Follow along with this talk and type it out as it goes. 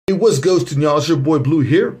Hey, what's ghosting, y'all? It's your boy Blue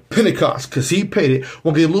here. Pentecost, because he paid it.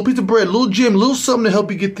 We'll give you a little piece of bread, a little gym, a little something to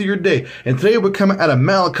help you get through your day. And today we're coming out of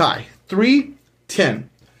Malachi 3:10.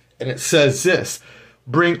 And it says this: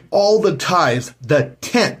 bring all the tithes, the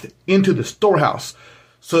 10th, into the storehouse,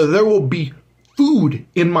 so that there will be food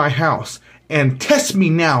in my house. And test me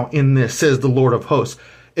now in this, says the Lord of hosts,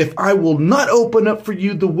 if I will not open up for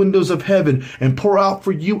you the windows of heaven and pour out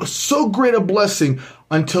for you so great a blessing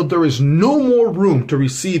until there is no more room to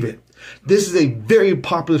receive it. This is a very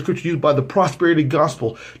popular scripture used by the prosperity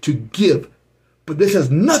gospel to give. But this has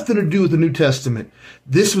nothing to do with the New Testament.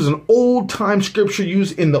 This was an old time scripture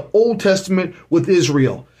used in the Old Testament with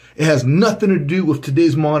Israel. It has nothing to do with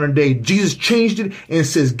today's modern day. Jesus changed it and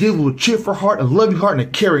says, give with a cheerful heart, a loving heart, and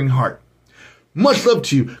a caring heart. Much love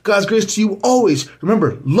to you. God's grace to you always.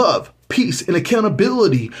 Remember, love, peace, and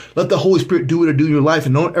accountability. Let the Holy Spirit do what it do in your life,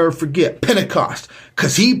 and don't ever forget Pentecost,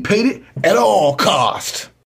 because he paid it at all cost.